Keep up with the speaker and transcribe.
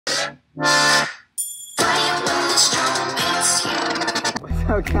What's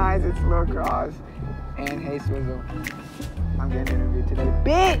up, guys? It's Lil Cross and Hey Swizzle. I'm getting interviewed today,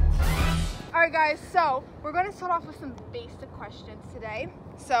 bitch! Alright guys, so we're going to start off with some basic questions today.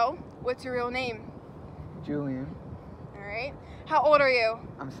 So, what's your real name? Julian. Alright. How old are you?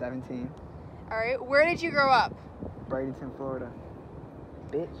 I'm 17. Alright. Where did you grow up? Bradenton, Florida.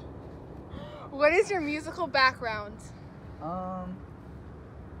 Bitch. What is your musical background?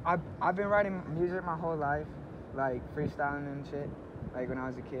 I've been writing music my whole life, like freestyling and shit, like when I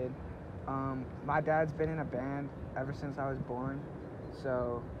was a kid. My dad's been in a band ever since I was born,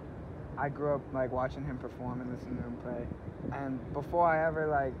 so I grew up like watching him perform and listening to him play. And before I ever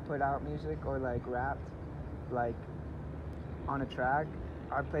like put out music or like rapped like on a track,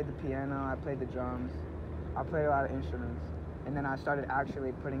 I played the piano, I played the drums, I played a lot of instruments, and then I started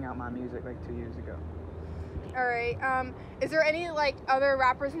actually putting out my music like 2 years ago. Alright, is there any like other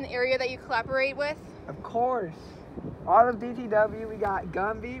rappers in the area that you collaborate with? Of course. All of DTW, we got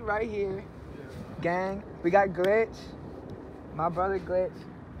Gumby right here. Gang. We got Glitch. My brother Glitch.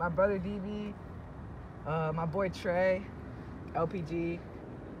 My brother DB. My boy Trey. LPG.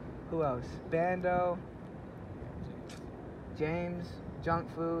 Who else? Bando. James. Junk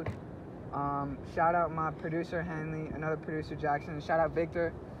Food. Shout out my producer Hailey. Another producer Jackson. Shout out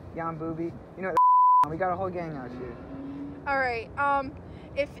Victor. Jan Booby. You know, we got a whole gang out here. Alright,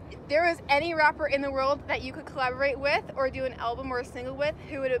 if there was any rapper in the world that you could collaborate with or do an album or a single with,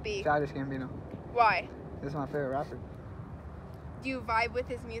 who would it be? Childish Gambino. Why? This is my favorite rapper. Do you vibe with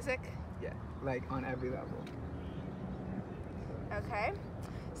his music? Yeah, like on every level. Okay.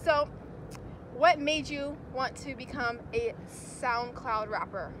 So, what made you want to become a SoundCloud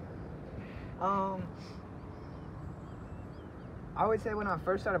rapper? I would say when I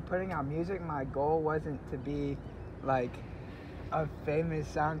first started putting out music, my goal wasn't to be like a famous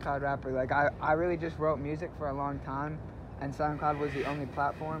SoundCloud rapper. Like I really just wrote music for a long time, and SoundCloud was the only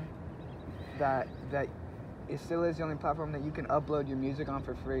platform that it still is the only platform that you can upload your music on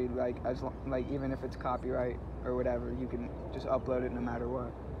for free. Like even if it's copyright or whatever, you can just upload it no matter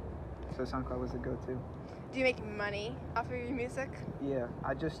what. So SoundCloud was the go-to. Do you make money off of your music? Yeah,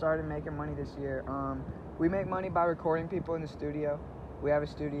 I just started making money this year. We make money by recording people in the studio. We have a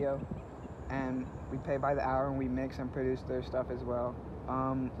studio, and we pay by the hour, and we mix and produce their stuff as well.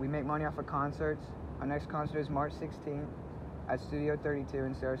 We make money off of concerts. Our next concert is March 16th at Studio 32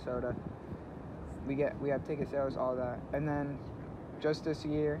 in Sarasota. We have ticket sales, all that. And then just this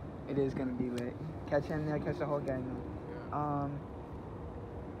year, it is gonna be lit. Catch him there, catch the whole gang.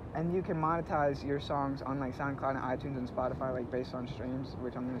 And you can monetize your songs on like SoundCloud and iTunes and Spotify, like based on streams,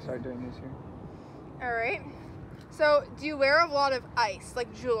 which I'm gonna start doing this year. All right. So, do you wear a lot of ice,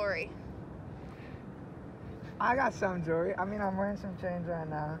 like jewelry? I got some jewelry. I mean, I'm wearing some chains right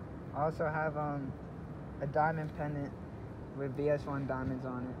now. I also have a diamond pendant with VS1 diamonds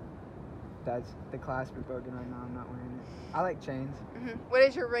on it. That's the clasp is broken right now. I'm not wearing it. I like chains. Mm-hmm. What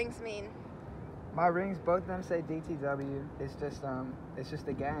does your rings mean? My rings, both of them say DTW. It's just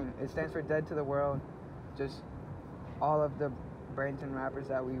a gang. It stands for Dead to the World. Just all of the Bradenton rappers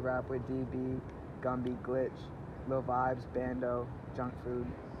that we rap with: DB, Gumby, Glitch, Lil Vibes, Bando, Junk Food.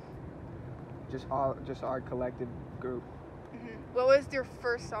 Just our collective group. Mm-hmm. What was your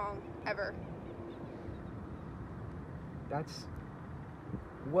first song ever? That's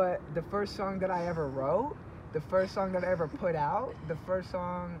what the first song that I ever wrote. The first song that I ever put out. The first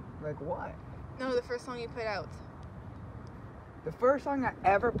song, like what? No, the first song you put out. The first song I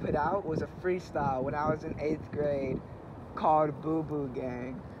ever put out was a freestyle when I was in 8th grade called Boo Boo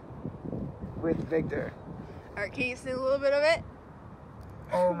Gang with Victor. All right, can you sing a little bit of it?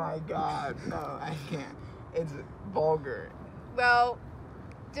 Oh my God, no, I can't. It's vulgar. Well,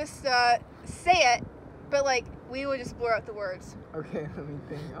 just say it, but like we will just blur out the words. Okay, let me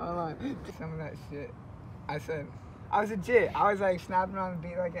think. Hold on. Some of that shit. I said, I was legit. I was like snapping on the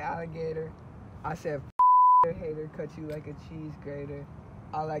beat like an alligator. I said, your hater, cut you like a cheese grater.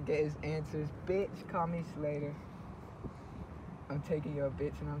 All I get is answers. Bitch, call me Slater. I'm taking your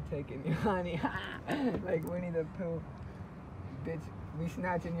bitch and I'm taking your honey. Like Winnie the Pooh. Bitch, we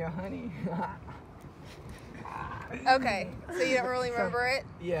snatching your honey. Okay, so you don't really remember it?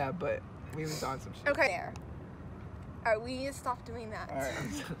 Yeah, but we was on some shit. Okay. There. All right, we need to stop doing that. All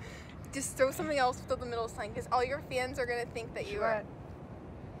right. Just throw something else with the middle sign, because all your fans are gonna think that you are.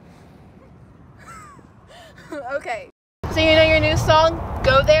 Okay. So you know your new song,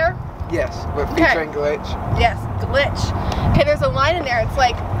 Go There? Yes, but featuring Glitch. Yes, Glitch. Okay, there's a line in there. It's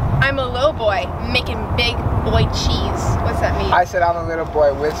like, I'm a little boy making big boy cheese. What's that mean? I said I'm a little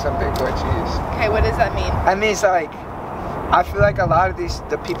boy with some big boy cheese. Okay, what does that mean? That means like I feel like a lot of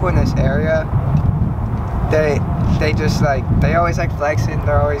the people in this area, they just like, they always like flexing.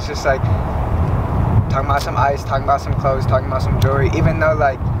 They're always just like talking about some ice, talking about some clothes, talking about some jewelry. Even though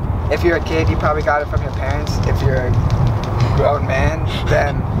like, if you're a kid, you probably got it from your parents. If you're a grown man,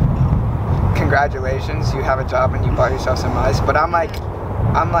 then congratulations, you have a job and you bought yourself some ice. But I'm like,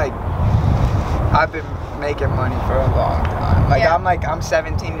 I've been making money for a long time. Like, yeah. I'm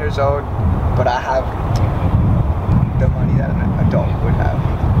 17 years old, but I have the money that an adult would have.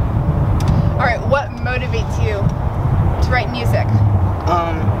 All right, what motivates you to write music?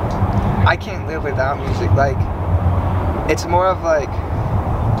 I can't live without music. Like, it's more of like,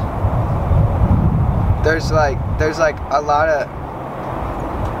 there's like a lot of,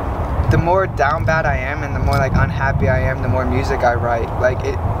 the more down bad I am and the more like unhappy I am, the more music I write. Like,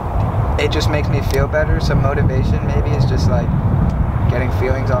 it just makes me feel better. So motivation maybe is just like getting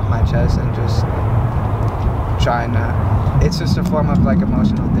feelings off my chest and just trying to, it's just a form of like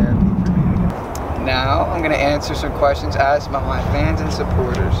emotional therapy for me. Now I'm gonna answer some questions asked by my fans and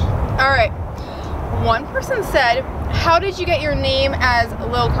supporters. All right, one person said, how did you get your name as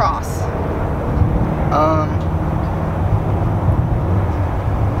Lil Cross?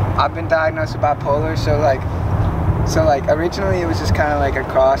 I've been diagnosed with bipolar, so like originally it was just kind of like a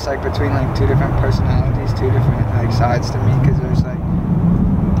cross like between like two different personalities, two different like sides to me, because there's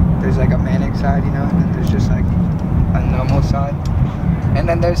like a manic side, you know, and then there's just like a normal side, and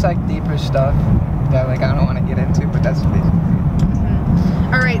then there's like deeper stuff that like I don't want to get into, but that's basically it.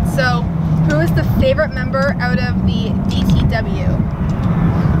 All right, so who is the favorite member out of the DTW?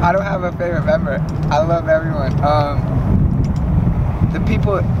 I don't have a favorite member. I love everyone. The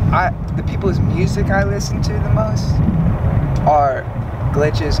people's music I listen to the most are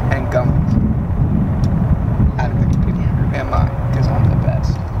Glitches and Gummies. Out of the people group, and mine, because I'm the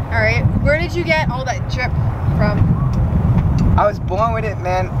best. All right, where did you get all that drip from? I was born with it,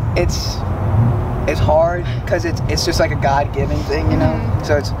 man. It's hard because it's just like a God-given thing, you know.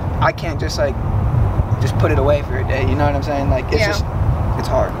 So I can't just put it away for a day. You know what I'm saying? Like it's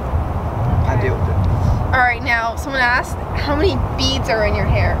hard. I deal with it. All right, now someone asked, how many beads are in your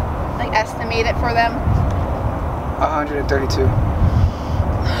hair? Like, estimate it for them. 132.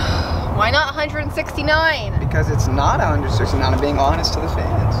 Why not 169? Because it's not 169. I'm being honest to the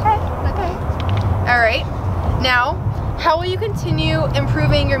fans. Okay. All right. Now, how will you continue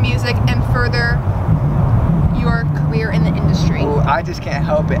improving your music and further your career in the industry? Ooh, I just can't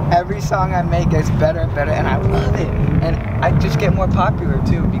help it. Every song I make gets better and better, and I love it. And I just get more popular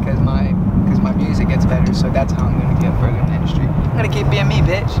too because my music gets better. So that's how I'm gonna get further in the industry. I'm gonna keep being me,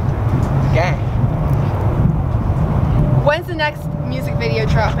 bitch. Gang. When's the next music video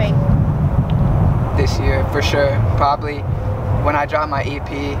dropping? This year, for sure. Probably when I drop my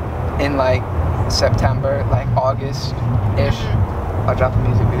EP in like September, like August-ish, I'll drop a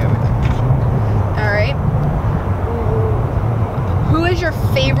music video with it. All right. Who is your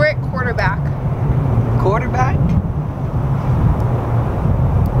favorite quarterback? Quarterback?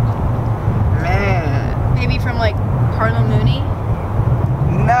 Man. Maybe from like Cardinal Mooney?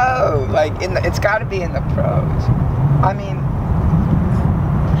 No, like it's got to be in the pros. I mean,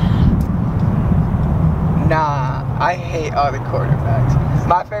 nah, I hate all the quarterbacks.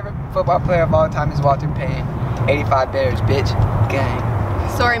 My favorite football player of all time is Walter Payton. 85 Bears, bitch. Gang.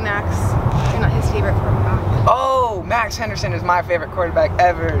 Sorry, Max. You're not his favorite quarterback. Oh, Max Henderson is my favorite quarterback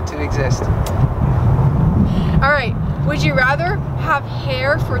ever to exist. All right. Would you rather have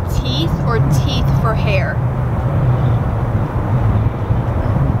hair for teeth or teeth for hair?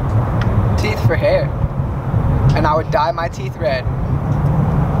 Teeth for hair. And I would dye my teeth red.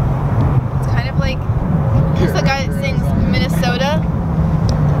 It's kind of like, who's the guy that sings Minnesota?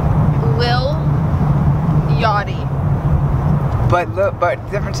 Lil Yachty. But look, the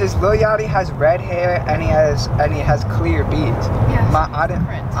difference is Lil Yachty has red hair and he has clear beads. Yeah, I'm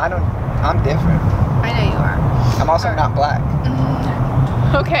different. I know you are. I'm also not black.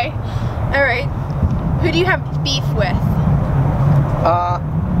 Okay. All right. Who do you have beef with?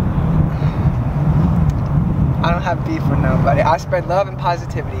 I don't have beef with nobody. I spread love and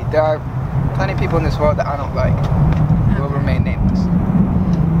positivity. There are plenty of people in this world that I don't like. Who will remain nameless.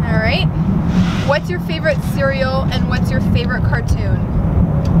 All right. What's your favorite cereal and what's your favorite cartoon?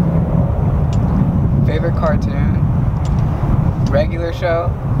 Favorite cartoon? Regular show?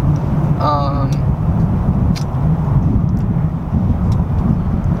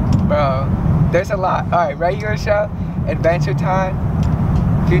 Bro, there's a lot. All right, regular show, Adventure Time,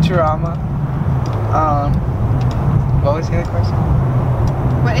 Futurama. What was the other question?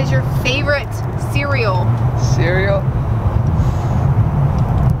 What is your favorite cereal? Cereal?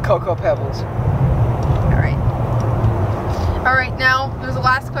 Cocoa Pebbles. All right. All right, now there's a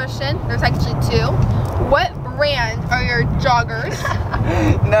last question. There's actually two. What brand are your joggers?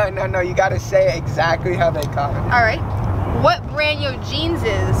 No, you gotta say exactly how they come. All right. What brand your jeans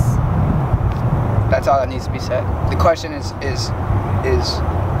is? That's all that needs to be said. The question is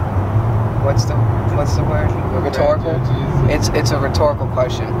what's the word? Rhetorical. It's a rhetorical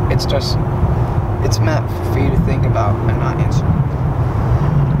question. It's meant for you to think about and not answer.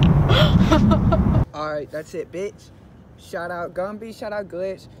 All right, that's it, bitch. Shout out Gumby, shout out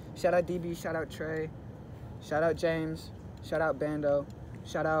Glitch, shout out DB, shout out Trey, shout out James, shout out Bando,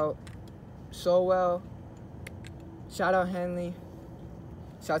 shout out Solwell, shout out Henley,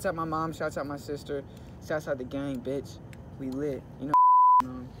 shouts out my mom, shouts out my sister, shouts out the gang, bitch. We lit, you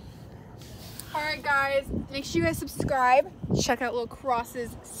know. Alright guys, make sure you guys subscribe. Check out Lil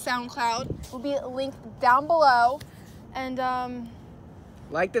Cross's SoundCloud. Will be linked down below. And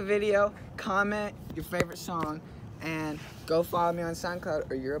like the video, comment your favorite song, and go follow me on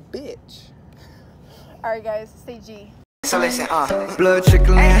SoundCloud or you're a bitch. Alright guys, stay G. So listen, blood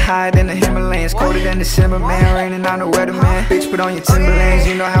trickling higher than the Himalayas, colder than December, man, raining on the weather, man. Bitch, put on your Timberlands,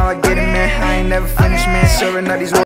 you know how I get it, man. I ain't never finished, man, serving all these